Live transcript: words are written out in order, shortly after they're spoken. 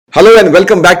Hello and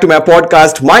welcome back to my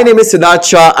podcast. My name is Siddharth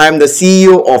Shah. I am the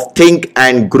CEO of Think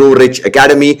and Grow Rich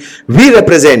Academy. We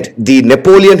represent the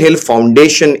Napoleon Hill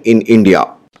Foundation in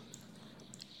India.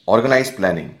 Organized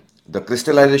Planning, the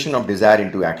Crystallization of Desire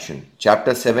into Action.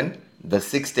 Chapter 7, The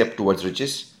Sixth Step Towards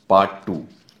Riches, Part 2.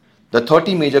 The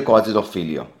 30 Major Causes of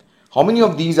Failure. How many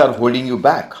of these are holding you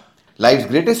back? Life's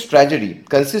greatest tragedy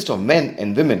consists of men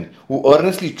and women who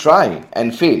earnestly try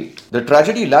and fail. The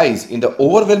tragedy lies in the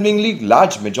overwhelmingly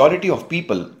large majority of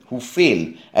people who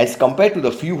fail as compared to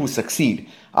the few who succeed.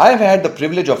 I have had the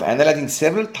privilege of analyzing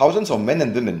several thousands of men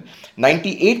and women,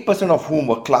 98% of whom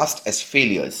were classed as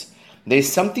failures. There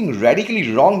is something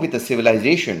radically wrong with a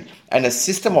civilization and a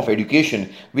system of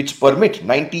education which permit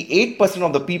 98%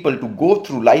 of the people to go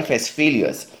through life as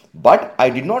failures. But I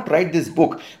did not write this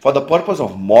book for the purpose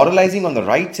of moralizing on the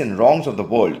rights and wrongs of the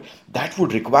world. That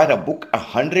would require a book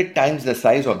 100 times the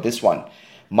size of this one.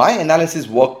 My analysis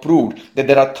work proved that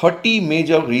there are 30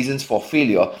 major reasons for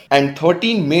failure and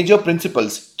 13 major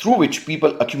principles through which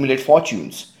people accumulate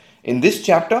fortunes. In this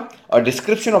chapter, a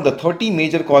description of the 30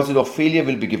 major causes of failure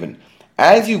will be given.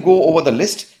 As you go over the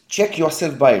list, check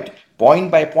yourself by it,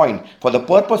 point by point, for the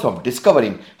purpose of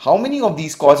discovering how many of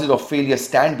these causes of failure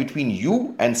stand between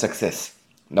you and success.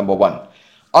 Number 1.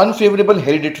 Unfavorable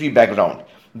hereditary background.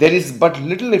 There is but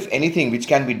little, if anything, which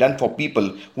can be done for people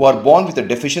who are born with a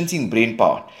deficiency in brain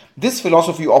power. This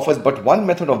philosophy offers but one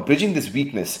method of bridging this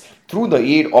weakness through the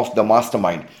aid of the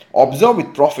mastermind. Observe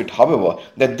with profit, however,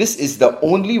 that this is the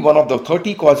only one of the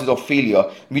 30 causes of failure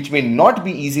which may not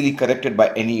be easily corrected by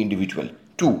any individual.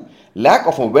 2. Lack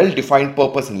of a well-defined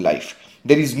purpose in life.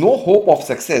 There is no hope of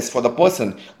success for the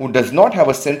person who does not have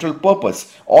a central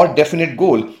purpose or definite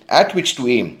goal at which to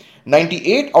aim.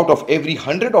 98 out of every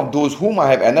 100 of those whom I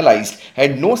have analyzed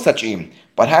had no such aim.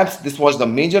 Perhaps this was the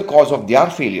major cause of their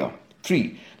failure.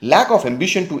 3. Lack of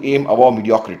ambition to aim above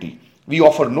mediocrity. We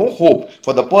offer no hope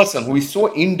for the person who is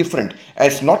so indifferent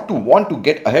as not to want to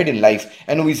get ahead in life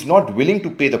and who is not willing to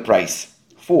pay the price.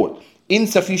 4.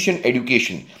 Insufficient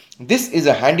education. This is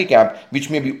a handicap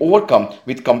which may be overcome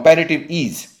with comparative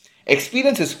ease.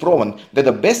 Experience has proven that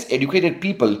the best educated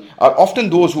people are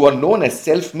often those who are known as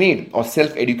self-made or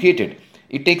self-educated.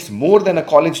 It takes more than a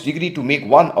college degree to make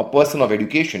one a person of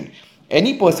education.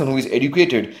 Any person who is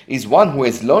educated is one who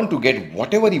has learned to get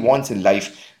whatever he wants in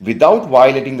life without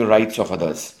violating the rights of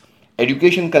others.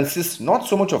 Education consists not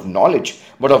so much of knowledge,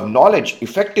 but of knowledge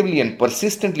effectively and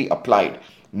persistently applied.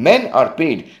 Men are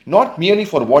paid not merely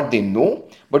for what they know,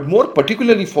 but more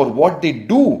particularly for what they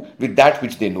do with that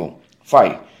which they know.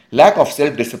 5. Lack of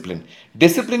self-discipline.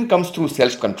 Discipline comes through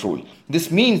self-control.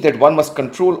 This means that one must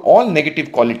control all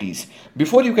negative qualities.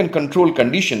 Before you can control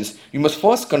conditions, you must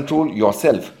first control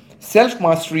yourself.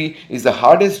 Self-mastery is the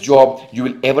hardest job you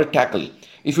will ever tackle.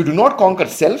 If you do not conquer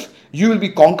self, you will be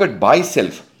conquered by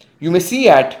self. You may see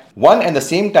at one and the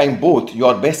same time both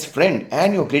your best friend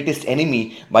and your greatest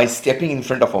enemy by stepping in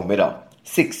front of a mirror.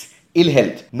 6. Ill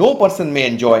health. No person may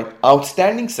enjoy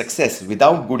outstanding success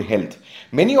without good health.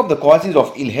 Many of the causes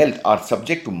of ill health are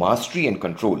subject to mastery and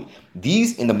control.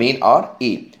 These in the main are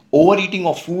A. Overeating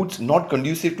of foods not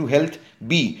conducive to health.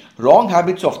 B. Wrong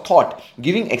habits of thought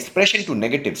giving expression to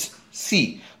negatives.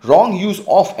 C. Wrong use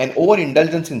of and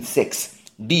overindulgence in sex.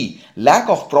 D. Lack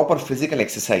of proper physical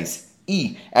exercise.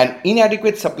 E. An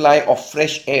inadequate supply of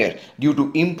fresh air due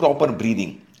to improper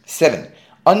breathing. 7.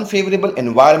 Unfavorable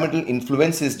environmental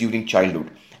influences during childhood.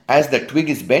 As the twig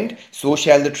is bent, so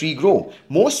shall the tree grow.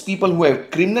 Most people who have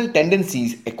criminal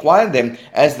tendencies acquire them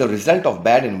as the result of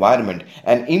bad environment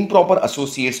and improper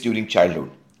associates during childhood.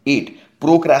 8.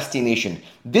 Procrastination.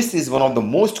 This is one of the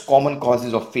most common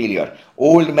causes of failure.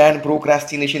 Old man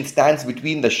procrastination stands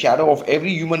between the shadow of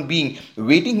every human being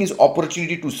waiting his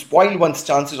opportunity to spoil one's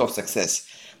chances of success.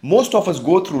 Most of us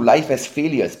go through life as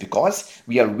failures because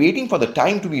we are waiting for the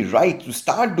time to be right to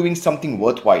start doing something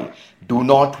worthwhile. Do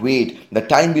not wait. The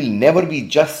time will never be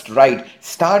just right.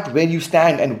 Start where you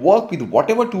stand and work with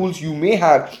whatever tools you may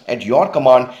have at your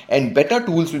command, and better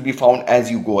tools will be found as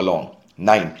you go along.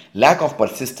 9. Lack of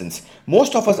persistence.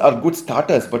 Most of us are good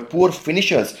starters but poor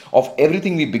finishers of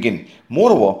everything we begin.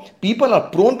 Moreover, people are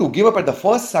prone to give up at the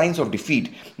first signs of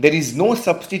defeat. There is no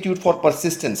substitute for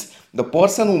persistence. The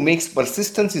person who makes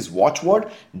persistence his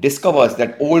watchword discovers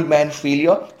that old man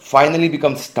failure finally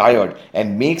becomes tired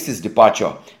and makes his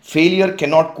departure. Failure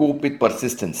cannot cope with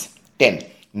persistence. 10.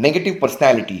 Negative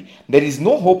personality. There is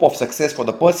no hope of success for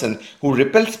the person who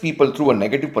repels people through a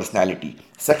negative personality.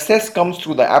 Success comes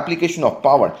through the application of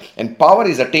power, and power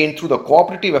is attained through the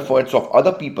cooperative efforts of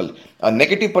other people. A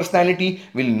negative personality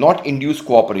will not induce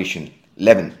cooperation.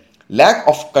 11. Lack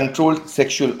of controlled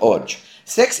sexual urge.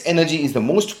 Sex energy is the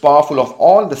most powerful of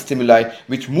all the stimuli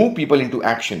which move people into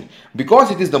action. Because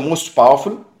it is the most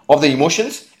powerful of the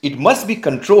emotions, it must be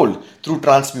controlled through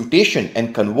transmutation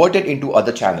and converted into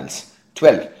other channels.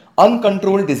 12.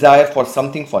 Uncontrolled desire for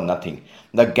something for nothing.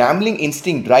 The gambling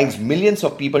instinct drives millions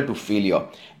of people to failure.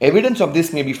 Evidence of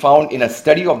this may be found in a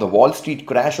study of the Wall Street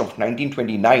crash of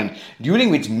 1929,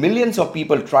 during which millions of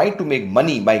people tried to make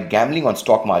money by gambling on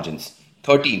stock margins.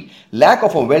 13. Lack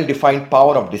of a well-defined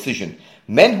power of decision.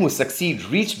 Men who succeed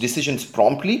reach decisions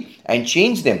promptly and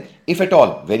change them, if at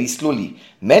all, very slowly.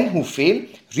 Men who fail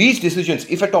reach decisions,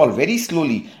 if at all, very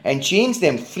slowly and change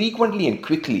them frequently and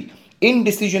quickly.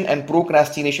 Indecision and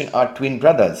procrastination are twin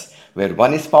brothers. Where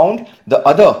one is found, the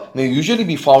other may usually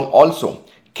be found also.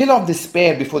 Kill off this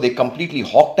pair before they completely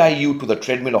hogtie you to the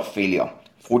treadmill of failure.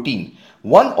 14.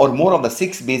 One or more of the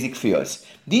 6 basic fears.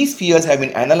 These fears have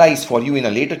been analyzed for you in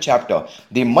a later chapter.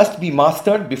 They must be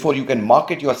mastered before you can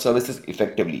market your services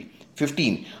effectively.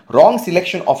 15. Wrong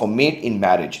selection of a mate in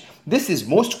marriage. This is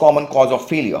most common cause of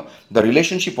failure. The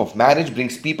relationship of marriage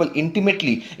brings people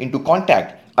intimately into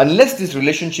contact. Unless this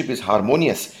relationship is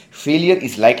harmonious, failure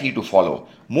is likely to follow.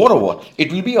 Moreover,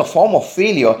 it will be a form of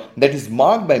failure that is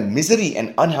marked by misery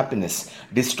and unhappiness,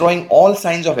 destroying all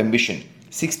signs of ambition.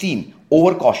 16.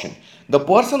 Overcaution. The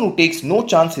person who takes no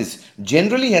chances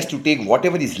generally has to take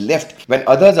whatever is left when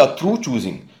others are through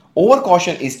choosing.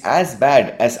 Overcaution is as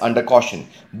bad as undercaution.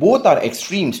 Both are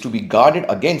extremes to be guarded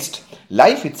against.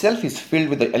 Life itself is filled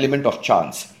with the element of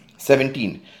chance.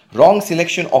 17. Wrong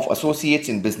selection of associates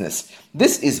in business.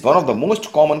 This is one of the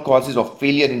most common causes of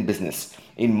failure in business.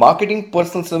 In marketing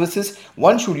personal services,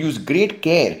 one should use great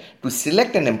care to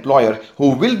select an employer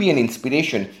who will be an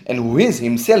inspiration and who is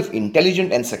himself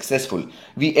intelligent and successful.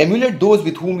 We emulate those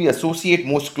with whom we associate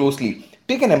most closely.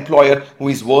 Pick an employer who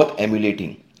is worth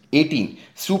emulating. 18.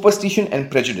 Superstition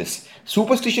and prejudice.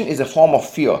 Superstition is a form of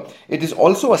fear. It is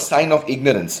also a sign of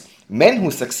ignorance. Men who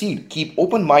succeed keep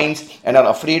open minds and are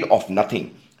afraid of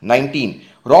nothing. 19.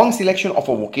 Wrong selection of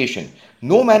a vocation.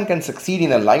 No man can succeed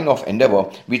in a line of endeavor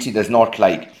which he does not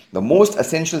like. The most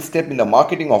essential step in the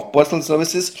marketing of personal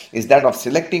services is that of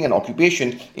selecting an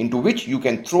occupation into which you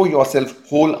can throw yourself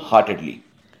wholeheartedly.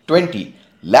 20.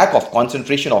 Lack of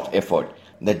concentration of effort.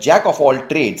 The jack of all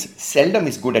trades seldom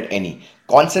is good at any.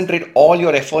 Concentrate all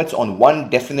your efforts on one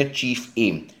definite chief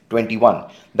aim. 21.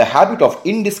 The habit of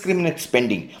indiscriminate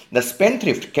spending. The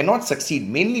spendthrift cannot succeed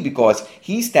mainly because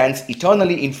he stands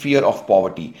eternally in fear of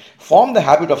poverty. Form the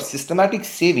habit of systematic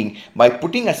saving by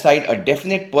putting aside a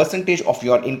definite percentage of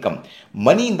your income.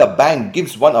 Money in the bank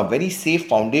gives one a very safe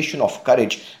foundation of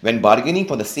courage when bargaining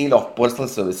for the sale of personal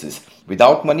services.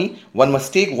 Without money, one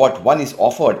must take what one is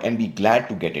offered and be glad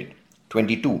to get it.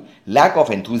 22. Lack of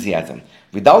enthusiasm.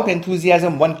 Without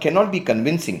enthusiasm, one cannot be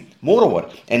convincing. Moreover,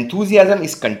 enthusiasm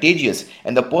is contagious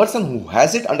and the person who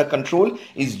has it under control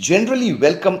is generally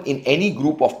welcome in any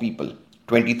group of people.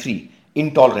 23.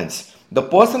 Intolerance. The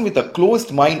person with a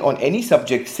closed mind on any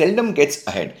subject seldom gets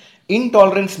ahead.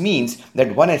 Intolerance means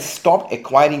that one has stopped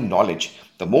acquiring knowledge.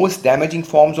 The most damaging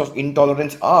forms of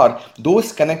intolerance are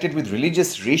those connected with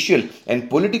religious, racial, and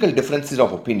political differences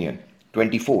of opinion.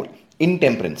 24.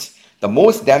 Intemperance. The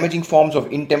most damaging forms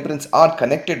of intemperance are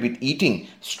connected with eating,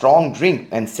 strong drink,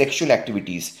 and sexual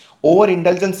activities.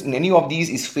 Overindulgence in any of these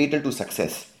is fatal to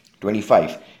success.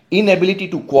 25. Inability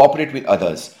to cooperate with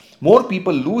others. More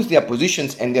people lose their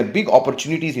positions and their big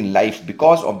opportunities in life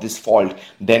because of this fault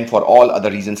than for all other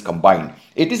reasons combined.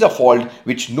 It is a fault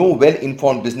which no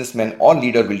well-informed businessman or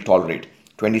leader will tolerate.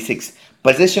 26.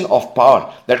 Possession of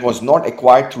power that was not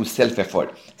acquired through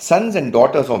self-effort. Sons and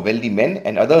daughters of wealthy men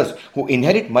and others who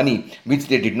inherit money which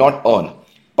they did not earn.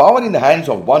 Power in the hands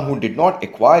of one who did not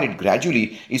acquire it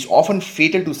gradually is often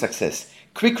fatal to success.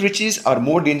 Quick riches are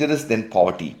more dangerous than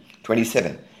poverty.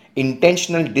 27.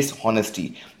 Intentional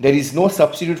dishonesty. There is no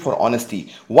substitute for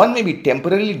honesty. One may be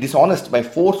temporarily dishonest by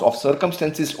force of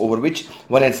circumstances over which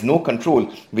one has no control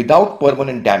without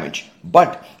permanent damage.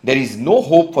 But there is no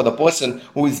hope for the person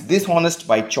who is dishonest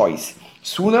by choice.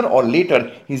 Sooner or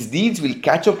later, his deeds will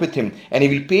catch up with him and he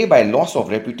will pay by loss of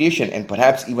reputation and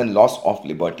perhaps even loss of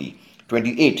liberty.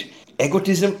 28.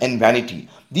 Egotism and vanity.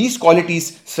 These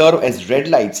qualities serve as red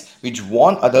lights which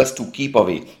warn others to keep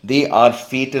away. They are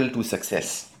fatal to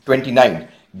success. 29.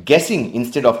 Guessing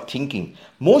instead of thinking.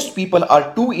 Most people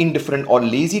are too indifferent or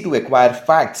lazy to acquire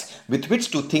facts with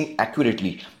which to think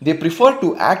accurately. They prefer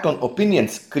to act on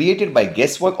opinions created by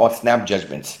guesswork or snap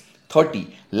judgments.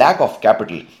 30. Lack of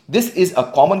capital. This is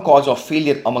a common cause of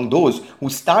failure among those who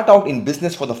start out in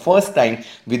business for the first time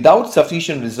without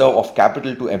sufficient reserve of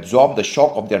capital to absorb the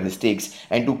shock of their mistakes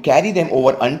and to carry them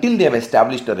over until they have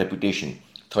established a reputation.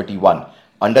 31.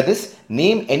 Under this,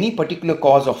 name any particular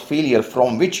cause of failure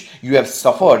from which you have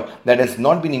suffered that has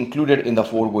not been included in the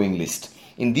foregoing list.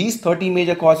 In these 30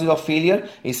 major causes of failure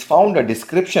is found a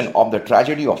description of the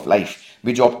tragedy of life,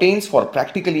 which obtains for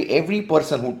practically every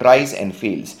person who tries and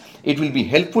fails. It will be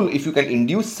helpful if you can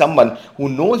induce someone who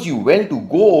knows you well to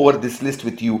go over this list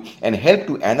with you and help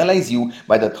to analyze you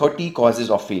by the 30 causes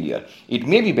of failure. It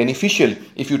may be beneficial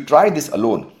if you try this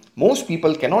alone. Most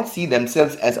people cannot see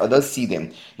themselves as others see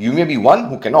them. You may be one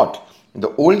who cannot.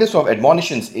 The oldest of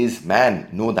admonitions is, man,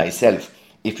 know thyself.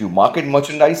 If you market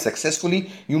merchandise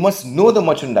successfully, you must know the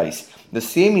merchandise. The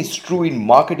same is true in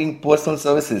marketing personal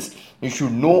services. You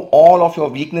should know all of your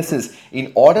weaknesses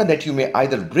in order that you may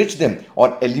either bridge them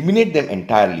or eliminate them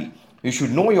entirely. You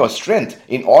should know your strength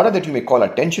in order that you may call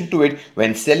attention to it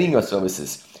when selling your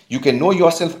services. You can know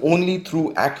yourself only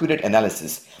through accurate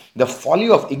analysis. The folly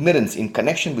of ignorance in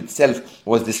connection with self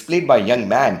was displayed by a young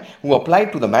man who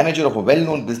applied to the manager of a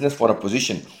well-known business for a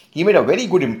position. He made a very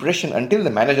good impression until the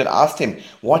manager asked him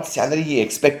what salary he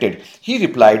expected. He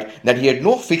replied that he had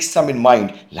no fixed sum in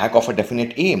mind, lack of a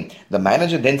definite aim. The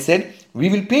manager then said, "We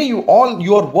will pay you all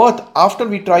your worth after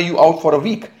we try you out for a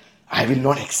week." "I will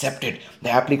not accept it," the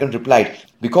applicant replied,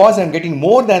 "because I am getting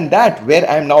more than that where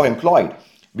I am now employed."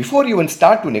 Before you even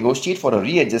start to negotiate for a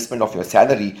readjustment of your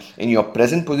salary in your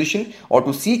present position or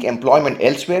to seek employment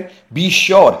elsewhere, be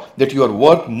sure that you are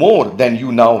worth more than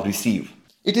you now receive.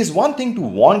 It is one thing to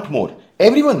want more.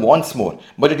 Everyone wants more,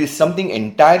 but it is something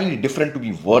entirely different to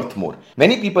be worth more.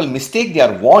 Many people mistake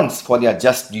their wants for their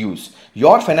just dues.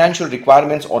 Your financial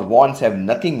requirements or wants have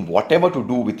nothing whatever to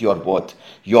do with your worth.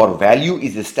 Your value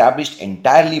is established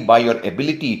entirely by your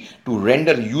ability to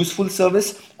render useful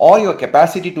service or your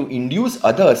capacity to induce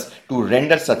others to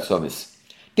render such service.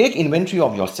 Take inventory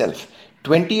of yourself.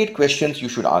 28 questions you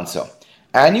should answer.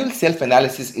 Annual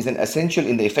self-analysis is an essential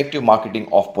in the effective marketing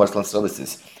of personal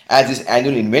services, as is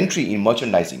annual inventory in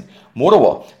merchandising.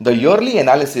 Moreover, the yearly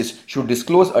analysis should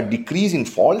disclose a decrease in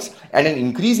faults and an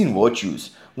increase in virtues.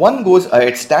 One goes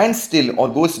ahead, stands still, or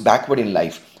goes backward in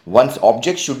life. One's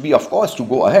object should be, of course, to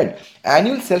go ahead.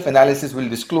 Annual self-analysis will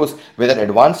disclose whether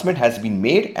advancement has been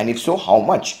made and if so, how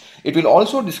much. It will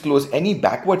also disclose any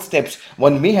backward steps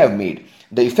one may have made.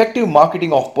 The effective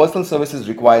marketing of personal services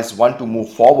requires one to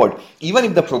move forward even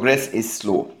if the progress is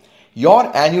slow.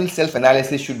 Your annual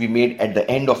self-analysis should be made at the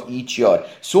end of each year,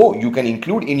 so you can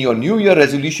include in your New Year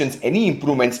resolutions any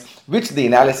improvements which the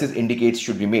analysis indicates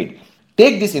should be made.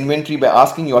 Take this inventory by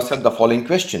asking yourself the following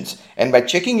questions and by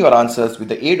checking your answers with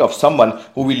the aid of someone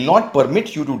who will not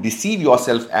permit you to deceive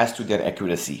yourself as to their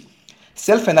accuracy.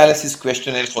 Self-analysis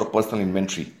questionnaire for personal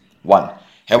inventory. 1.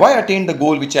 Have I attained the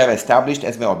goal which I have established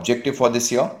as my objective for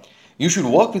this year? You should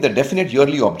work with a definite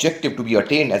yearly objective to be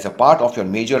attained as a part of your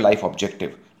major life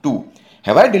objective. 2.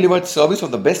 Have I delivered service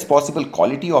of the best possible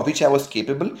quality of which I was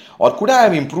capable, or could I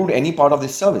have improved any part of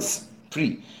this service?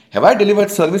 3. Have I delivered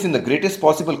service in the greatest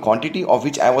possible quantity of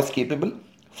which I was capable?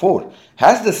 4.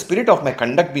 Has the spirit of my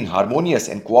conduct been harmonious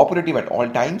and cooperative at all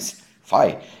times?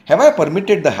 5. Have I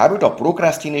permitted the habit of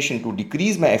procrastination to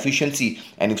decrease my efficiency,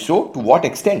 and if so, to what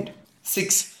extent?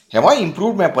 6. Have I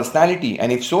improved my personality,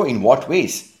 and if so, in what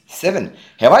ways? 7.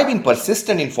 Have I been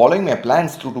persistent in following my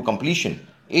plans through to completion?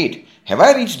 8. Have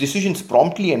I reached decisions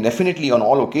promptly and definitely on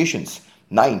all occasions?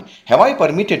 9. Have I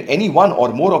permitted any one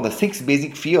or more of the 6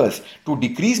 basic fears to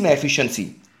decrease my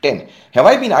efficiency? 10. Have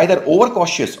I been either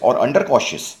overcautious or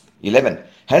undercautious? 11.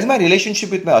 Has my relationship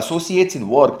with my associates in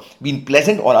work been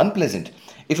pleasant or unpleasant?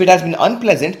 If it has been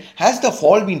unpleasant, has the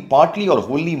fault been partly or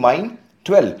wholly mine?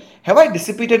 12. Have I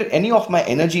dissipated any of my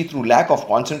energy through lack of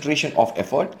concentration of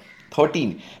effort?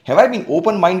 13. Have I been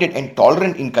open-minded and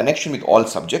tolerant in connection with all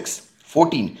subjects?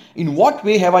 14. In what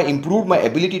way have I improved my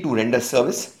ability to render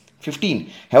service? 15.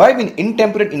 Have I been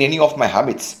intemperate in any of my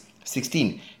habits?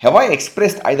 16. Have I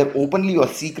expressed either openly or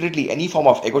secretly any form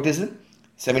of egotism?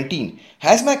 17.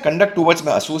 Has my conduct towards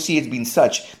my associates been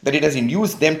such that it has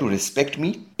induced them to respect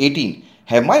me? 18.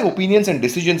 Have my opinions and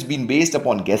decisions been based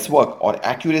upon guesswork or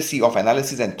accuracy of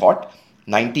analysis and thought?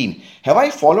 19. Have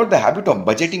I followed the habit of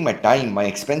budgeting my time, my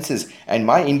expenses, and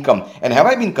my income, and have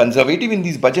I been conservative in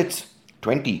these budgets?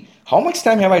 20. How much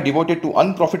time have I devoted to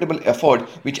unprofitable effort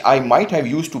which I might have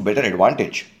used to better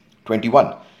advantage?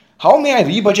 21. How may I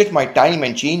rebudget my time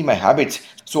and change my habits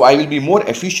so I will be more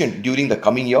efficient during the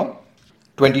coming year?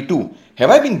 22. Have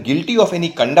I been guilty of any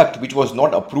conduct which was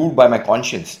not approved by my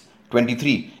conscience?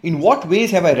 23. In what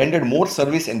ways have I rendered more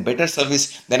service and better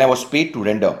service than I was paid to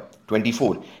render?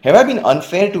 24. Have I been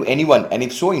unfair to anyone, and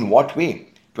if so, in what way?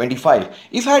 25.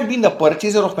 If I had been the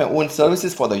purchaser of my own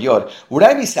services for the year, would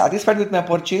I be satisfied with my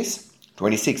purchase?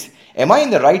 26. Am I in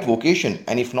the right vocation,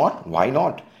 and if not, why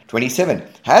not? 27.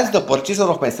 Has the purchaser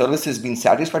of my services been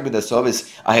satisfied with the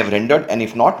service I have rendered, and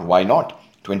if not, why not?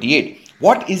 28.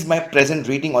 What is my present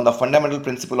rating on the fundamental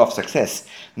principle of success?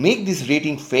 Make this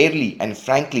rating fairly and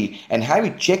frankly and have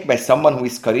it checked by someone who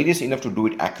is courageous enough to do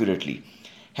it accurately.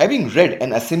 Having read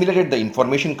and assimilated the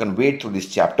information conveyed through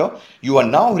this chapter, you are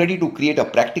now ready to create a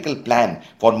practical plan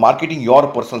for marketing your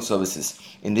personal services.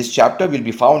 In this chapter will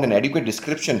be found an adequate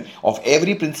description of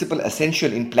every principle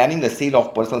essential in planning the sale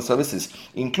of personal services,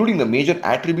 including the major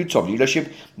attributes of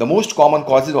leadership, the most common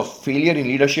causes of failure in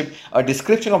leadership, a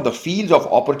description of the fields of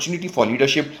opportunity for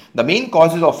leadership, the main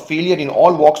causes of failure in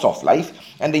all walks of life,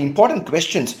 and the important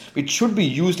questions which should be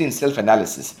used in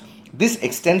self-analysis. This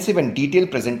extensive and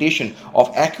detailed presentation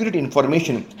of accurate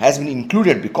information has been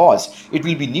included because it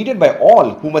will be needed by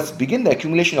all who must begin the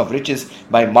accumulation of riches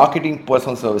by marketing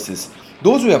personal services.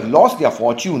 Those who have lost their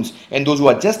fortunes and those who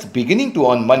are just beginning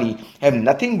to earn money have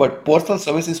nothing but personal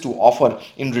services to offer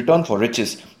in return for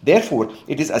riches. Therefore,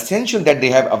 it is essential that they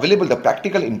have available the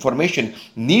practical information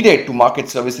needed to market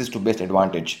services to best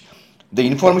advantage. The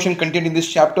information contained in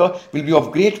this chapter will be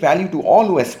of great value to all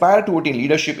who aspire to attain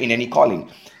leadership in any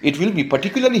calling. It will be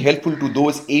particularly helpful to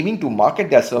those aiming to market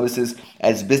their services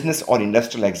as business or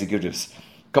industrial executives.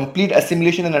 Complete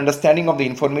assimilation and understanding of the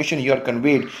information here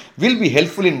conveyed will be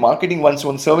helpful in marketing one's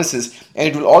own services, and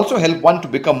it will also help one to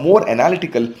become more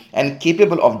analytical and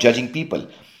capable of judging people.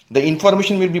 The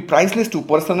information will be priceless to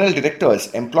personnel directors,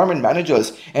 employment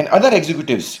managers, and other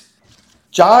executives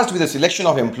charged with the selection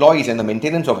of employees and the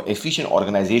maintenance of efficient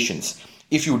organizations.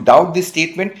 If you doubt this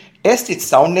statement, test its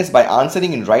soundness by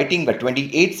answering in writing the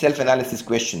 28 self-analysis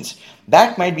questions.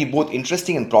 That might be both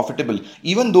interesting and profitable,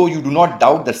 even though you do not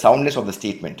doubt the soundness of the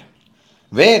statement.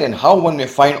 Where and how one may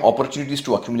find opportunities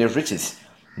to accumulate riches.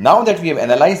 Now that we have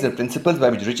analyzed the principles by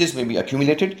which riches may be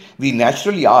accumulated, we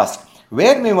naturally ask,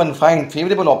 where may one find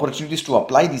favorable opportunities to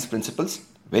apply these principles?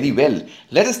 Very well,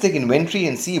 let us take inventory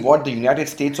and see what the United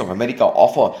States of America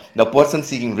offer the person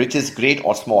seeking riches, great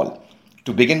or small.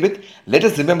 To begin with, let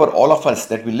us remember all of us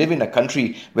that we live in a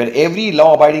country where every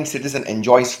law-abiding citizen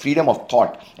enjoys freedom of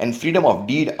thought and freedom of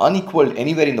deed unequaled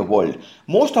anywhere in the world.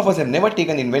 Most of us have never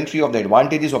taken inventory of the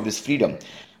advantages of this freedom.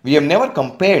 We have never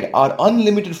compared our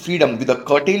unlimited freedom with the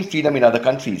curtailed freedom in other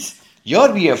countries.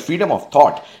 Here we have freedom of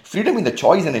thought, freedom in the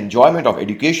choice and enjoyment of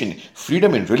education,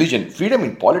 freedom in religion, freedom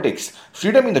in politics,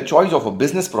 freedom in the choice of a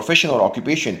business profession or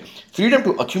occupation, freedom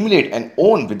to accumulate and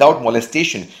own without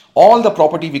molestation all the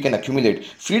property we can accumulate,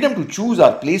 freedom to choose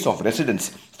our place of residence,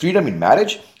 freedom in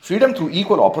marriage, freedom through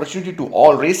equal opportunity to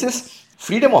all races,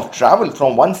 freedom of travel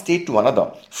from one state to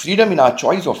another, freedom in our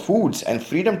choice of foods, and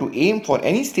freedom to aim for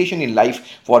any station in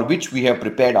life for which we have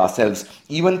prepared ourselves,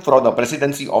 even for the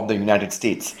presidency of the United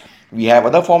States. We have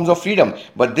other forms of freedom,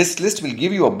 but this list will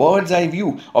give you a bird's eye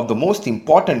view of the most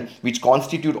important, which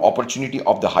constitute opportunity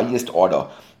of the highest order.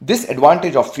 This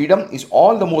advantage of freedom is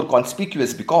all the more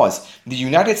conspicuous because the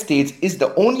United States is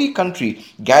the only country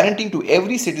guaranteeing to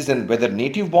every citizen, whether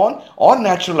native born or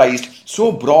naturalized, so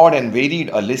broad and varied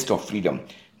a list of freedom.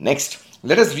 Next,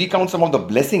 let us recount some of the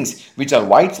blessings which our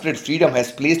widespread freedom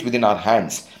has placed within our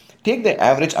hands. Take the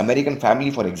average American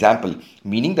family for example,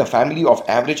 meaning the family of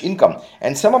average income,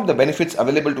 and some of the benefits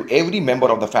available to every member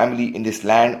of the family in this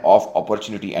land of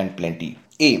opportunity and plenty.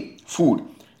 A. Food.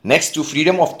 Next to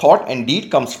freedom of thought and deed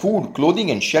comes food,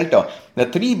 clothing and shelter, the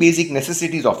three basic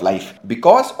necessities of life.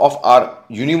 Because of our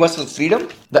universal freedom,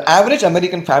 the average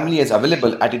American family has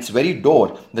available at its very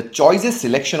door the choicest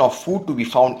selection of food to be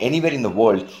found anywhere in the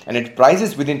world, and at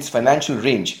prices within its financial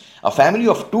range. A family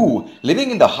of two living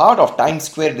in the heart of Times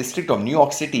Square district of New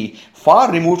York City,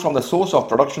 far removed from the source of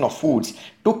production of foods,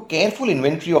 took careful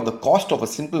inventory of the cost of a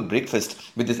simple breakfast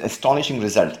with this astonishing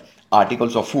result.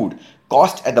 Articles of food.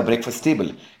 Cost at the breakfast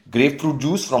table. Grapefruit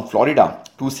juice from Florida,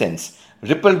 2 cents.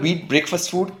 Ripple wheat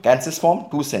breakfast food, Kansas farm,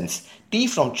 2 cents. Tea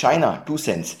from China, 2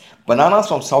 cents. Bananas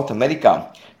from South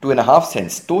America, 2.5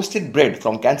 cents. Toasted bread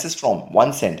from Kansas farm,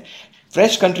 1 cent.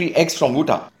 Fresh country eggs from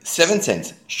Utah, 7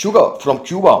 cents. Sugar from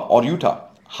Cuba or Utah,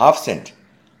 ½ cent.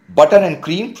 Butter and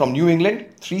cream from New England,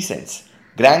 3 cents.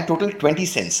 Grand total 20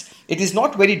 cents. It is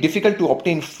not very difficult to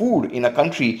obtain food in a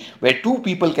country where two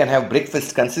people can have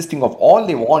breakfast consisting of all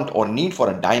they want or need for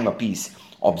a dime apiece.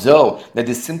 Observe that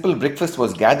this simple breakfast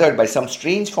was gathered by some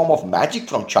strange form of magic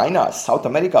from China, South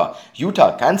America,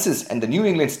 Utah, Kansas, and the New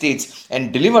England states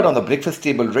and delivered on the breakfast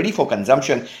table ready for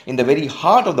consumption in the very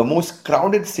heart of the most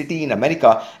crowded city in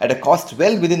America at a cost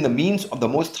well within the means of the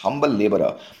most humble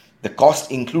laborer. The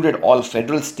cost included all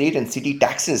federal, state, and city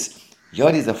taxes. Here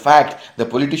is a fact the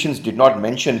politicians did not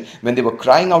mention when they were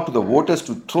crying out to the voters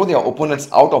to throw their opponents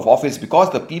out of office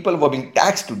because the people were being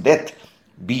taxed to death.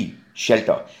 B.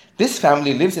 Shelter. This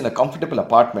family lives in a comfortable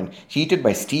apartment heated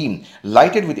by steam,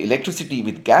 lighted with electricity,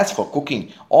 with gas for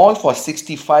cooking, all for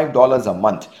 $65 a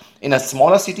month. In a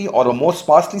smaller city or a more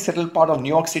sparsely settled part of New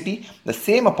York City, the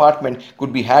same apartment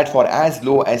could be had for as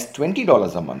low as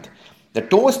 $20 a month. The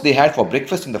toast they had for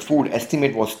breakfast in the food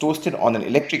estimate was toasted on an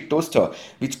electric toaster,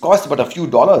 which cost but a few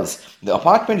dollars. The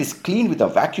apartment is cleaned with a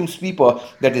vacuum sweeper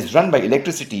that is run by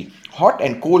electricity. Hot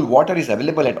and cold water is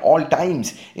available at all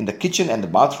times in the kitchen and the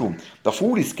bathroom. The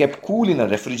food is kept cool in a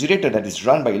refrigerator that is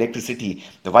run by electricity.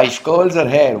 The wife curls her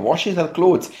hair, washes her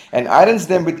clothes, and irons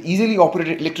them with easily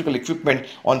operated electrical equipment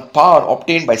on power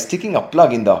obtained by sticking a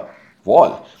plug in the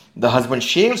wall. The husband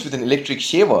shaves with an electric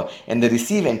shaver, and they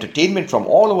receive entertainment from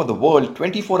all over the world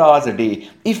 24 hours a day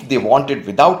if they want it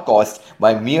without cost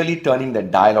by merely turning the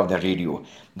dial of the radio.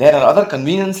 There are other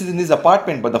conveniences in this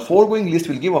apartment, but the foregoing list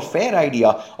will give a fair idea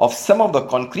of some of the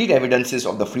concrete evidences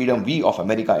of the freedom we of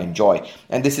America enjoy,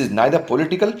 and this is neither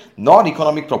political nor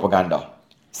economic propaganda.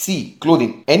 C.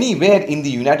 Clothing. Anywhere in the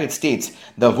United States,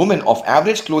 the woman of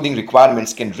average clothing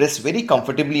requirements can dress very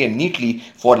comfortably and neatly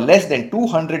for less than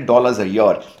 $200 a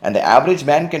year, and the average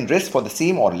man can dress for the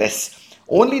same or less.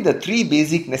 Only the three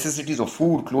basic necessities of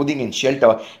food, clothing, and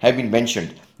shelter have been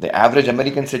mentioned. The average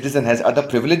American citizen has other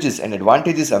privileges and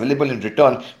advantages available in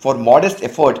return for modest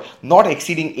effort not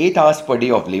exceeding 8 hours per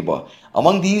day of labor.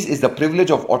 Among these is the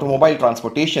privilege of automobile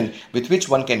transportation, with which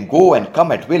one can go and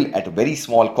come at will at a very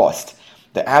small cost.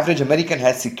 The average American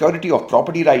has security of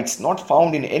property rights not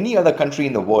found in any other country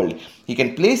in the world. He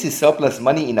can place his surplus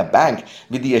money in a bank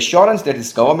with the assurance that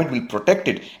his government will protect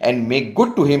it and make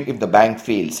good to him if the bank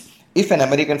fails. If an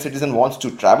American citizen wants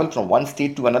to travel from one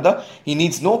state to another, he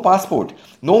needs no passport,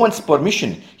 no one's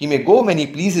permission. He may go when he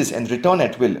pleases and return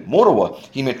at will. Moreover,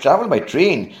 he may travel by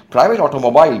train, private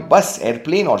automobile, bus,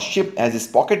 airplane, or ship as his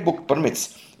pocketbook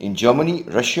permits. In Germany,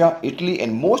 Russia, Italy,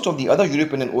 and most of the other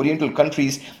European and Oriental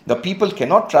countries, the people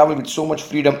cannot travel with so much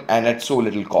freedom and at so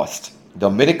little cost. The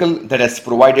miracle that has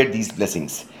provided these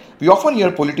blessings. We often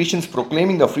hear politicians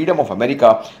proclaiming the freedom of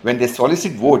America when they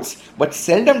solicit votes, but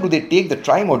seldom do they take the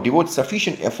time or devote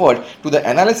sufficient effort to the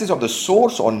analysis of the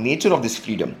source or nature of this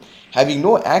freedom. Having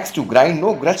no axe to grind,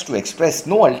 no grudge to express,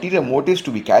 no ulterior motives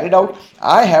to be carried out,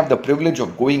 I have the privilege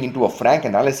of going into a frank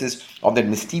analysis of that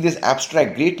mysterious,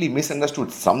 abstract, greatly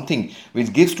misunderstood something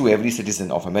which gives to every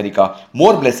citizen of America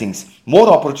more blessings, more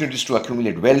opportunities to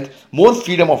accumulate wealth, more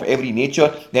freedom of every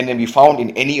nature than can be found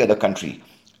in any other country.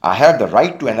 I have the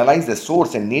right to analyze the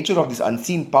source and nature of this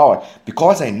unseen power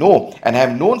because I know and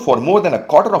have known for more than a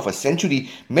quarter of a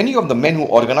century many of the men who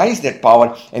organized that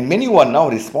power and many who are now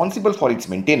responsible for its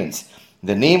maintenance.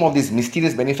 The name of this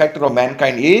mysterious benefactor of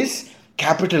mankind is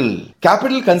capital.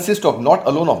 Capital consists of not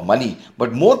alone of money,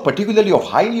 but more particularly of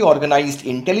highly organized,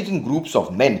 intelligent groups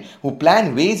of men who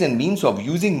plan ways and means of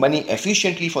using money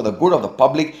efficiently for the good of the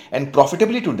public and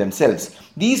profitably to themselves.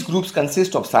 These groups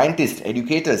consist of scientists,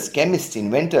 educators, chemists,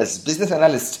 inventors, business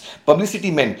analysts,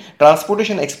 publicity men,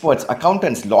 transportation experts,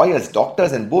 accountants, lawyers,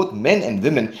 doctors, and both men and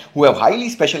women who have highly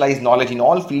specialized knowledge in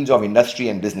all fields of industry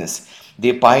and business.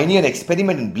 They pioneer,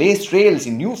 experiment, and blaze trails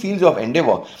in new fields of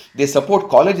endeavor. They support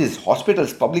colleges,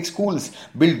 hospitals, public schools,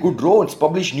 build good roads,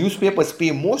 publish newspapers, pay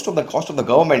most of the cost of the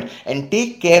government, and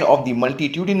take care of the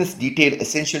multitudinous detail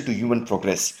essential to human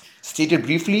progress. Stated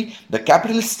briefly, the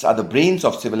capitalists are the brains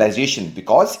of civilization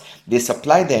because they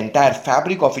supply the entire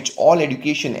fabric of which all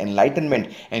education,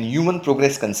 enlightenment, and human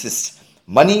progress consists.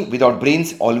 Money without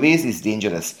brains always is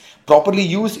dangerous. Properly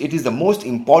used, it is the most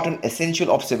important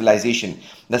essential of civilization.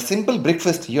 The simple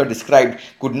breakfast here described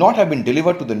could not have been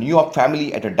delivered to the New York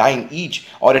family at a dime each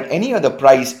or at any other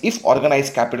price if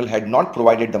organized capital had not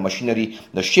provided the machinery,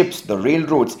 the ships, the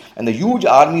railroads, and the huge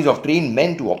armies of trained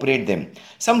men to operate them.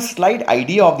 Some slight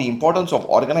idea of the importance of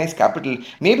organized capital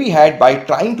may be had by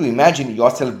trying to imagine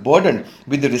yourself burdened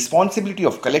with the responsibility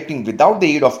of collecting without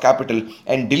the aid of capital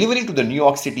and delivering to the New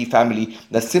York City family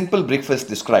the simple breakfast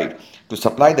described. To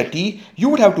supply the tea, you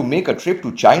would have to make a trip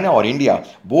to China or India,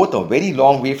 both a very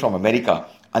long way from America.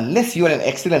 Unless you are an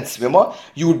excellent swimmer,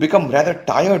 you would become rather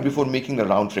tired before making the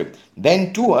round trip.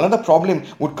 Then too, another problem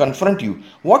would confront you.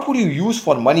 What would you use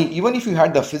for money even if you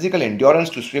had the physical endurance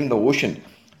to swim the ocean?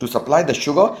 To supply the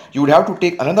sugar, you would have to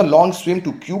take another long swim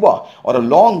to Cuba or a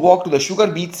long walk to the sugar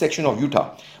beet section of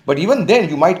Utah. But even then,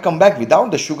 you might come back without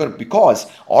the sugar because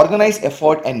organized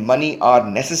effort and money are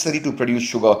necessary to produce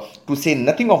sugar, to say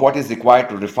nothing of what is required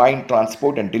to refine,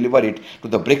 transport, and deliver it to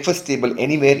the breakfast table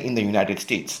anywhere in the United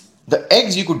States. The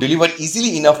eggs you could deliver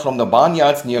easily enough from the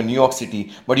barnyards near New York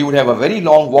City, but you would have a very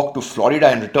long walk to Florida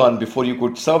and return before you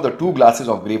could serve the 2 glasses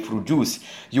of grapefruit juice.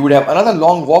 You would have another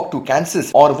long walk to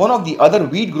Kansas or one of the other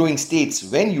wheat growing states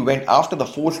when you went after the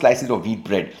 4 slices of wheat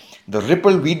bread. The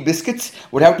Ripple wheat biscuits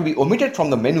would have to be omitted from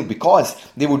the menu because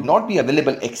they would not be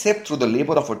available except through the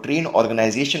labor of a trained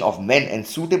organization of men and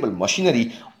suitable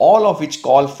machinery, all of which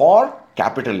call for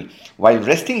capital. While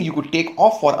resting, you could take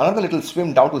off for another little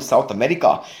swim down to South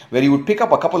America, where you would pick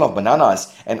up a couple of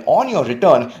bananas, and on your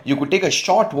return, you could take a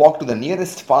short walk to the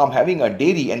nearest farm having a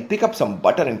dairy and pick up some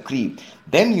butter and cream.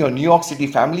 Then your New York City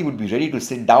family would be ready to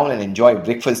sit down and enjoy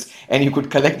breakfast, and you could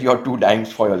collect your 2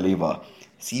 dimes for your labor.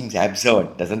 Seems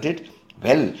absurd, doesn't it?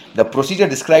 Well, the procedure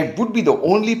described would be the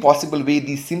only possible way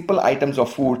these simple items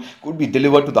of food could be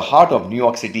delivered to the heart of New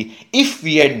York City if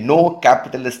we had no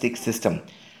capitalistic system.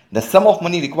 The sum of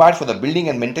money required for the building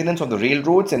and maintenance of the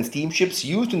railroads and steamships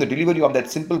used in the delivery of that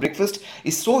simple breakfast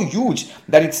is so huge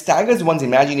that it staggers one's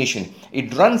imagination.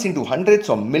 It runs into hundreds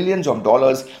of millions of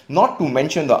dollars, not to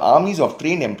mention the armies of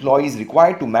trained employees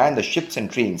required to man the ships and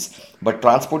trains. But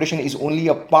transportation is only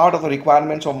a part of the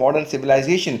requirements of modern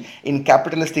civilization in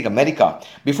capitalistic America.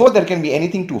 Before there can be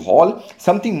anything to haul,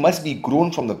 something must be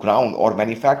grown from the ground or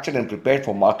manufactured and prepared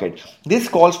for market. This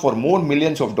calls for more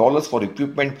millions of dollars for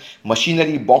equipment,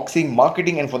 machinery, boxing,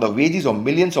 marketing, and for the wages of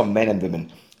millions of men and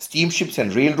women. Steamships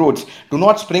and railroads do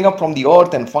not spring up from the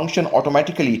earth and function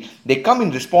automatically. They come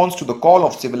in response to the call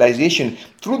of civilization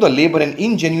through the labor and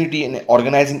ingenuity and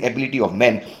organizing ability of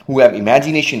men who have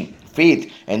imagination,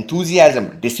 faith,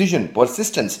 enthusiasm, decision,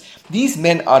 persistence. These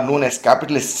men are known as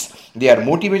capitalists. They are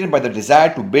motivated by the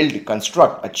desire to build,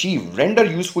 construct, achieve, render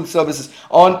useful services,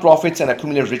 earn profits, and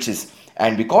accumulate riches.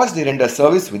 And because they render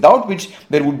service without which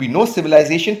there would be no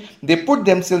civilization, they put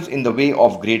themselves in the way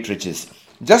of great riches.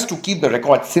 Just to keep the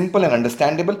record simple and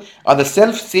understandable, are the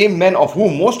self-same men of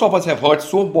whom most of us have heard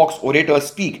soapbox orators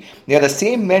speak. They are the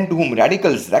same men to whom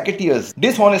radicals, racketeers,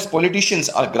 dishonest politicians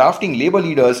or grafting labor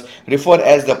leaders refer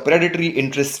as the predatory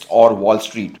interests or Wall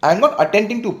Street. I am not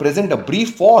attempting to present a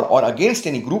brief for or against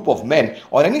any group of men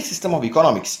or any system of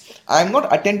economics. I am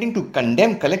not attempting to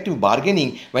condemn collective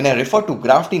bargaining when I refer to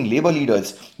grafting labor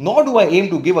leaders, nor do I aim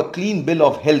to give a clean bill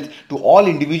of health to all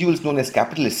individuals known as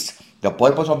capitalists. The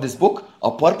purpose of this book, a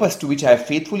purpose to which I have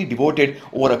faithfully devoted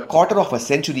over a quarter of a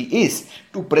century, is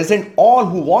to present all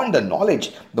who want the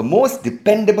knowledge, the most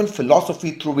dependable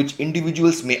philosophy through which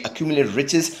individuals may accumulate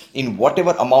riches in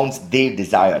whatever amounts they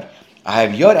desire. I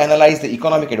have here analyzed the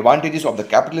economic advantages of the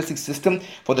capitalistic system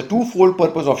for the twofold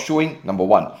purpose of showing, number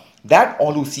one, that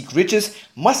all who seek riches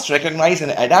must recognize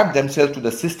and adapt themselves to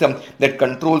the system that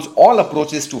controls all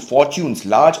approaches to fortunes,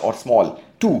 large or small.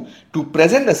 2. To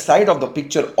present a side of the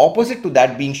picture opposite to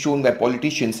that being shown by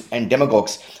politicians and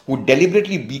demagogues who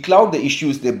deliberately becloud the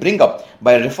issues they bring up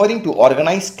by referring to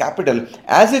organized capital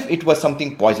as if it was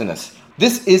something poisonous.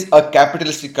 This is a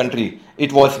capitalistic country.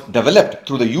 It was developed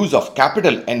through the use of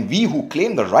capital, and we who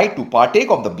claim the right to partake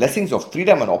of the blessings of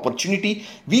freedom and opportunity,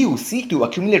 we who seek to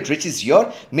accumulate riches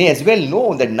here, may as well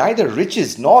know that neither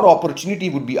riches nor opportunity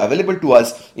would be available to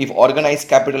us if organized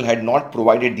capital had not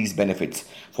provided these benefits.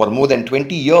 For more than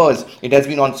 20 years, it has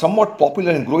been on somewhat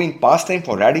popular and growing pastime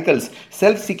for radicals,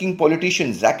 self-seeking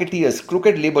politicians, racketeers,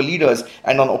 crooked labor leaders,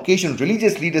 and on occasion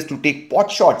religious leaders to take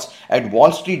pot shots at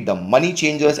Wall Street, the money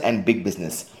changers, and big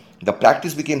business. The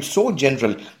practice became so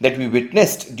general that we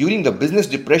witnessed during the business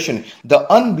depression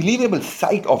the unbelievable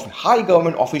sight of high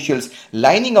government officials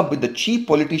lining up with the cheap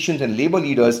politicians and labor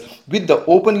leaders with the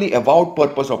openly avowed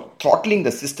purpose of throttling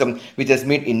the system which has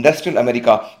made industrial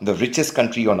America the richest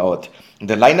country on earth.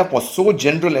 The lineup was so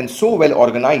general and so well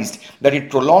organized that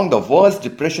it prolonged the worst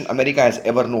depression America has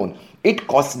ever known. It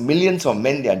cost millions of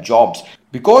men their jobs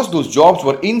because those jobs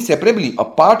were inseparably a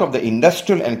part of the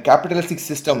industrial and capitalistic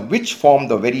system which formed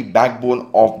the very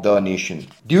backbone of the nation.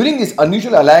 During this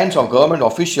unusual alliance of government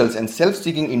officials and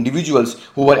self-seeking individuals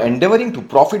who were endeavoring to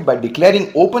profit by declaring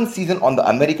open season on the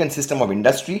American system of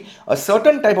industry, a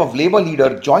certain type of labor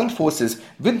leader joined forces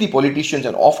with the politicians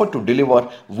and offered to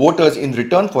deliver voters in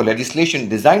return for legislation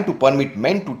designed to permit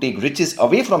men to take riches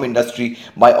away from industry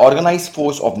by organized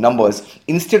force of numbers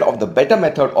instead of the better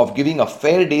method of giving a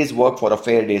fair day's work for a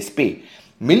fair day's pay.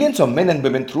 Millions of men and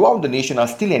women throughout the nation are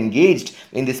still engaged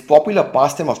in this popular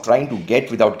pastime of trying to get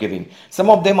without giving.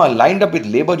 Some of them are lined up with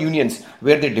labor unions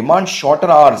where they demand shorter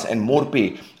hours and more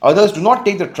pay. Others do not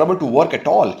take the trouble to work at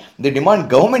all. They demand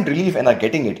government relief and are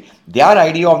getting it. Their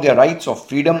idea of their rights of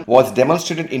freedom was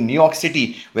demonstrated in New York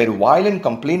City, where violent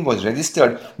complaint was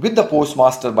registered with the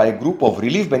postmaster by a group of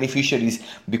relief beneficiaries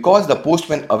because the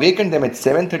postman awakened them at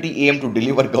 7:30 a.m. to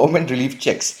deliver government relief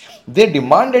checks. They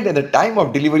demanded that the time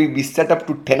of delivery be set up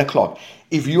to 10 o'clock.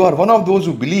 If you are one of those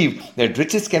who believe that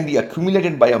riches can be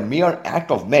accumulated by a mere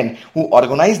act of men who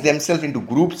organize themselves into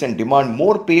groups and demand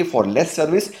more pay for less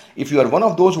service, if you are one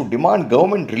of those who demand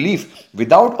government relief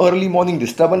without early morning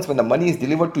disturbance when the money is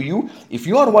delivered to you, if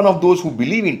you are one of those who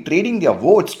believe in trading their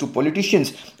votes to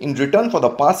politicians in return for the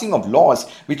passing of laws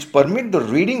which permit the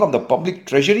raiding of the public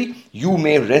treasury, you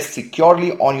may rest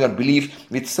securely on your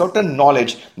belief with certain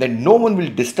knowledge that no one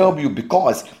will disturb you,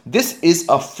 because this is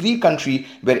a free country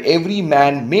where every man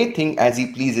may think as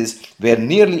he pleases, where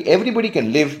nearly everybody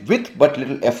can live with but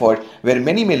little effort, where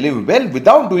many may live well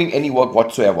without doing any work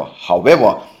whatsoever.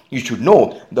 However, you should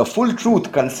know the full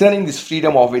truth concerning this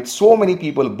freedom of which so many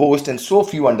people boast and so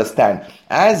few understand.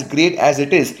 As great as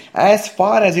it is, as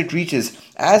far as it reaches,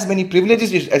 as many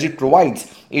privileges as it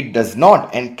provides, it does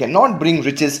not and cannot bring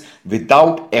riches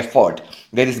without effort.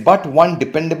 There is but one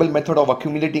dependable method of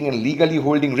accumulating and legally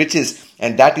holding riches,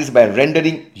 and that is by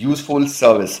rendering useful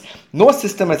service. No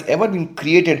system has ever been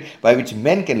created by which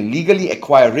men can legally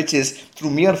acquire riches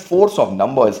through mere force of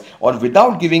numbers or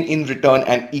without giving in return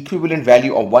an equivalent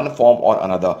value of one form or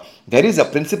another. There is a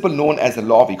principle known as the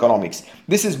law of economics.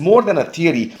 This is more than a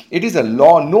theory, it is a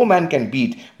law no man can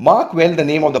beat. Mark well the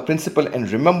name of the principle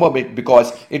and remember it,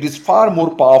 because it is far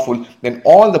more powerful than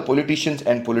all the politicians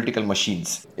and political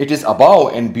machines. It is above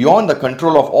and beyond the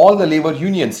control of all the labor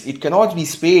unions. It cannot be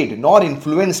swayed, nor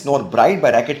influenced, nor bribed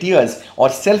by racketeers or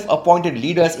self-appointed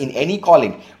leaders in any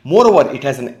calling. Moreover, it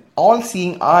has an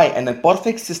all-seeing eye and a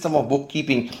perfect system of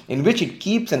bookkeeping in which it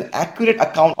keeps an accurate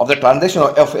account of the transaction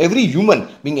of every human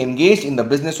being engaged in the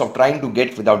business of trying to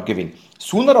get without giving.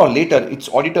 Sooner or later, its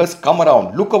auditors come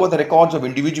around, look over the records of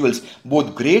individuals,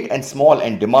 both great and small,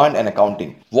 and demand an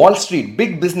accounting. Wall Street,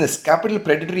 big business, capital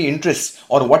predatory interests,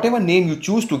 or whatever name you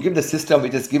choose to give the system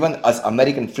which has given us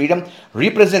American freedom,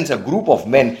 represents a group of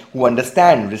men who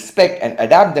understand, respect, and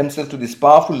adapt themselves to this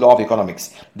powerful law of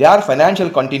economics. Their financial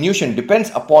continuation depends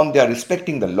upon their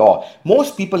respecting the law.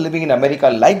 Most people living in America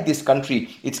like this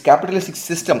country, its capitalistic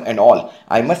system and all.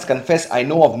 I must confess, I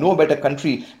know of no better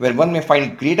country where one may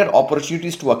find greater opportunities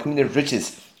to accumulate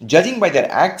riches. Judging by their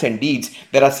acts and deeds,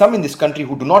 there are some in this country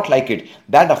who do not like it.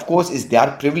 That, of course, is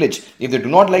their privilege. If they do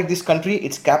not like this country,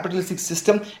 its capitalistic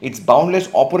system, its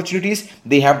boundless opportunities,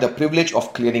 they have the privilege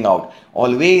of clearing out.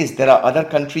 Always, there are other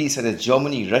countries such as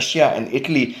Germany, Russia, and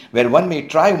Italy where one may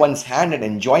try one's hand at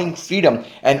enjoying freedom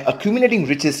and accumulating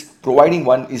riches, providing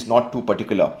one is not too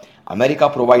particular. America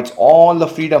provides all the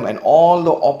freedom and all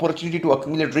the opportunity to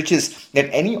accumulate riches that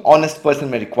any honest person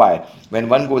may require. When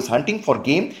one goes hunting for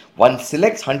game, one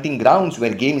selects hunting grounds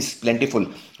where game is plentiful.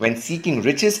 When seeking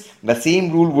riches, the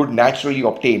same rule would naturally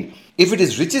obtain. If it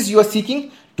is riches you are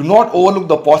seeking, do not overlook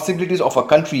the possibilities of a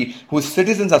country whose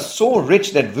citizens are so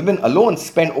rich that women alone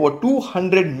spend over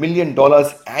 $200 million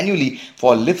annually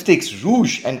for lipsticks,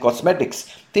 rouge, and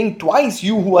cosmetics. Think twice,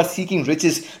 you who are seeking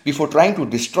riches, before trying to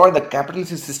destroy the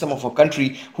capitalist system of a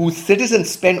country whose citizens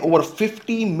spend over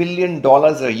 $50 million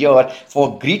a year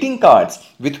for greeting cards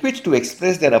with which to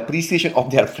express their appreciation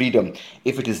of their freedom.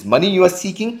 If it is money you are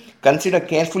seeking, consider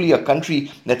carefully a country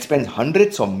that spends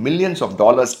hundreds of millions of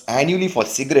dollars annually for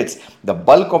cigarettes, the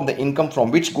bulk of the income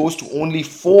from which goes to only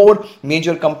 4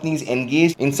 major companies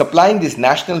engaged in supplying this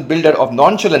national builder of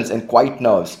nonchalance and quiet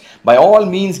nerves. By all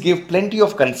means, give plenty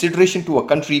of consideration to a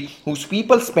country whose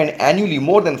people spend annually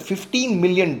more than $15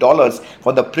 million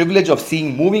for the privilege of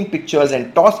seeing moving pictures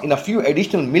and toss in a few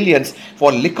additional millions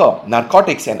for liquor,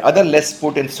 narcotics, and other less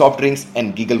potent soft drinks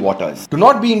and giggle waters. Do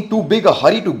not be in too big a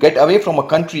hurry to get away from a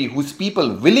country whose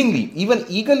people willingly, even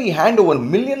eagerly hand over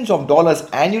millions of dollars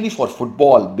annually for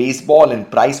football, baseball,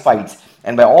 and prize fights.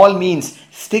 And by all means,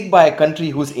 stick by a country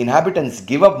whose inhabitants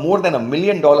give up more than $1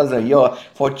 million a year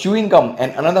for chewing gum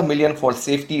and another million for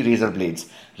safety razor blades.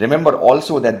 Remember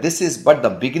also that this is but the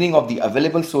beginning of the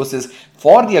available sources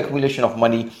for the accumulation of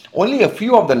money. Only a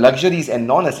few of the luxuries and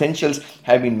non-essentials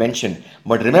have been mentioned.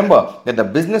 But remember that the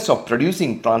business of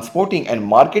producing, transporting, and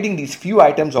marketing these few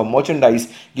items of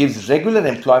merchandise gives regular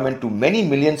employment to many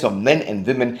millions of men and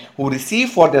women who receive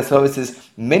for their services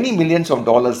many millions of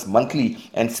dollars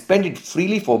monthly and spend it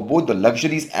freely for both the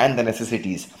luxuries and the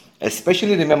necessities.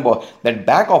 Especially remember that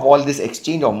back of all this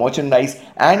exchange of merchandise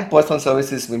and personal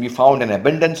services may be found an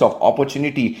abundance of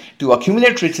opportunity to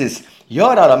accumulate riches. Here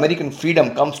our American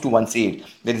freedom comes to one's aid.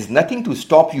 There is nothing to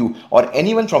stop you or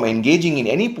anyone from engaging in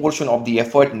any portion of the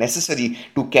effort necessary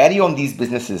to carry on these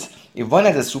businesses. If one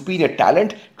has a superior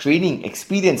talent, training,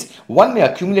 experience, one may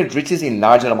accumulate riches in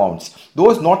larger amounts.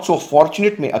 Those not so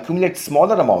fortunate may accumulate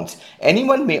smaller amounts.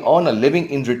 Anyone may earn a living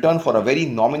in return for a very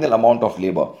nominal amount of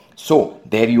labor. So,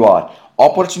 there you are.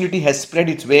 Opportunity has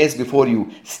spread its ways before you.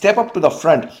 Step up to the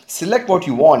front, select what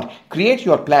you want, create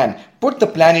your plan, put the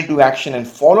plan into action and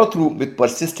follow through with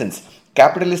persistence.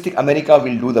 Capitalistic America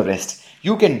will do the rest.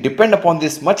 You can depend upon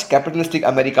this much. Capitalistic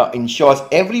America ensures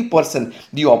every person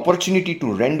the opportunity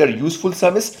to render useful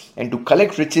service and to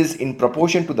collect riches in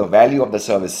proportion to the value of the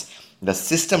service. The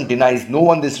system denies no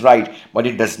one this right, but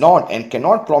it does not and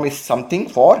cannot promise something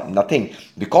for nothing,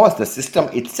 because the system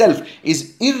itself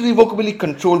is irrevocably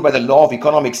controlled by the law of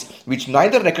economics, which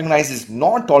neither recognizes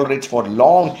nor tolerates for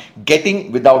long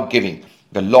getting without giving.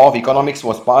 The law of economics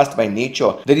was passed by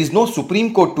nature. There is no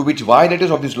Supreme Court to which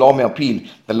violators of this law may appeal.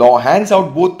 The law hands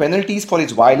out both penalties for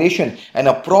its violation and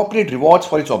appropriate rewards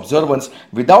for its observance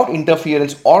without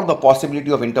interference or the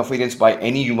possibility of interference by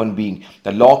any human being.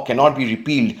 The law cannot be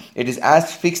repealed. It is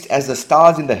as fixed as the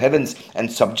stars in the heavens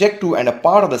and subject to and a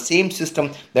part of the same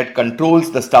system that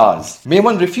controls the stars. May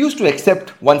one refuse to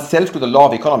accept oneself to the law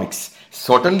of economics?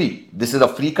 Certainly, this is a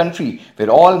free country where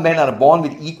all men are born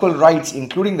with equal rights,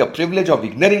 including the privilege of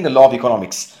ignoring the law of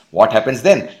economics. What happens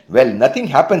then? Well, nothing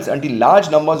happens until large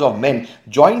numbers of men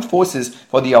join forces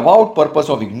for the avowed purpose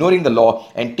of ignoring the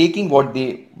law and taking what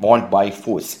they want by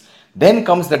force. Then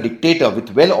comes the dictator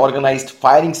with well-organized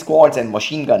firing squads and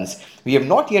machine guns. We have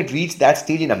not yet reached that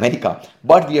stage in America,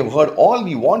 but we have heard all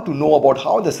we want to know about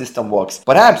how the system works.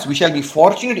 Perhaps we shall be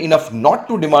fortunate enough not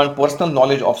to demand personal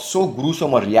knowledge of so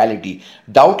gruesome a reality.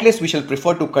 Doubtless we shall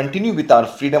prefer to continue with our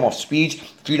freedom of speech,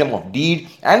 freedom of deed,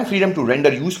 and freedom to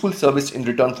render useful service in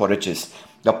return for riches.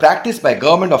 The practice by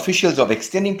government officials of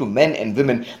extending to men and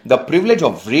women the privilege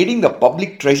of raiding the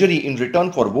public treasury in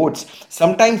return for votes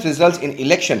sometimes results in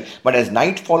election, but as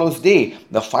night follows day,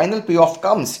 the final payoff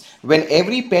comes when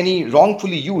every penny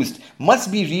wrongfully used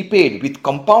must be repaid with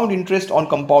compound interest on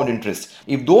compound interest.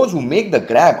 If those who make the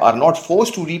grab are not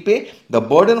forced to repay, the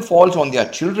burden falls on their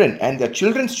children and their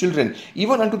children's children,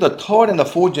 even unto the third and the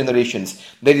fourth generations.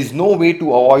 There is no way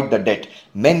to avoid the debt.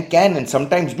 Men can and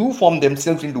sometimes do form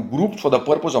themselves into groups for the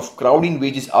purpose of crowding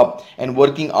wages up and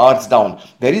working hours down.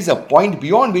 There is a point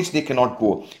beyond which they cannot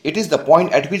go. It is the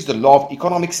point at which the law of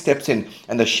economics steps in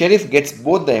and the sheriff gets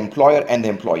both the employer and the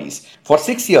employees. For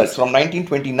 6 years, from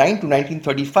 1929 to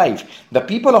 1935, the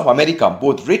people of America,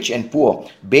 both rich and poor,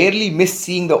 barely missed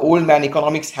seeing the old man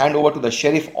economics hand over to the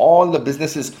sheriff all the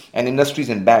businesses and industries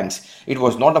and banks. It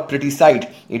was not a pretty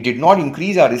sight. It did not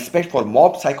increase our respect for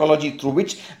mob psychology through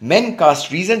which men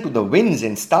cast reason to the winds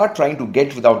and start trying to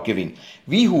get without giving.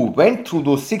 We who went through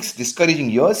those 6 discouraging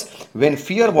years when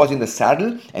fear was in the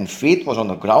saddle and faith was on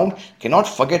the ground cannot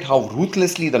forget how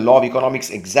ruthlessly the law of economics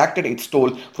exacted its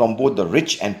toll from both the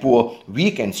rich and poor,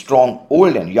 weak and strong,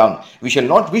 old and young. We shall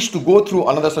not wish to go through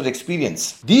another such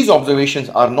experience. These observations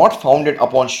are not founded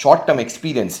upon short-term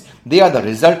experience. They are the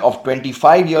result of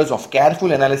 25 years of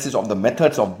careful analysis of the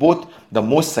methods of both the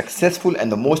most successful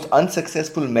and the most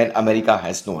unsuccessful men America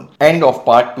has known. End of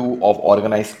part 2 of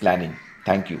organized planning.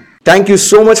 Thank you. Thank you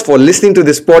so much for listening to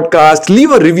this podcast.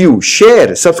 Leave a review,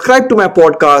 share, subscribe to my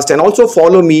podcast, and also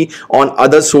follow me on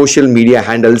other social media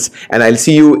handles. And I'll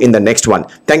see you in the next one.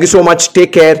 Thank you so much.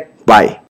 Take care. Bye.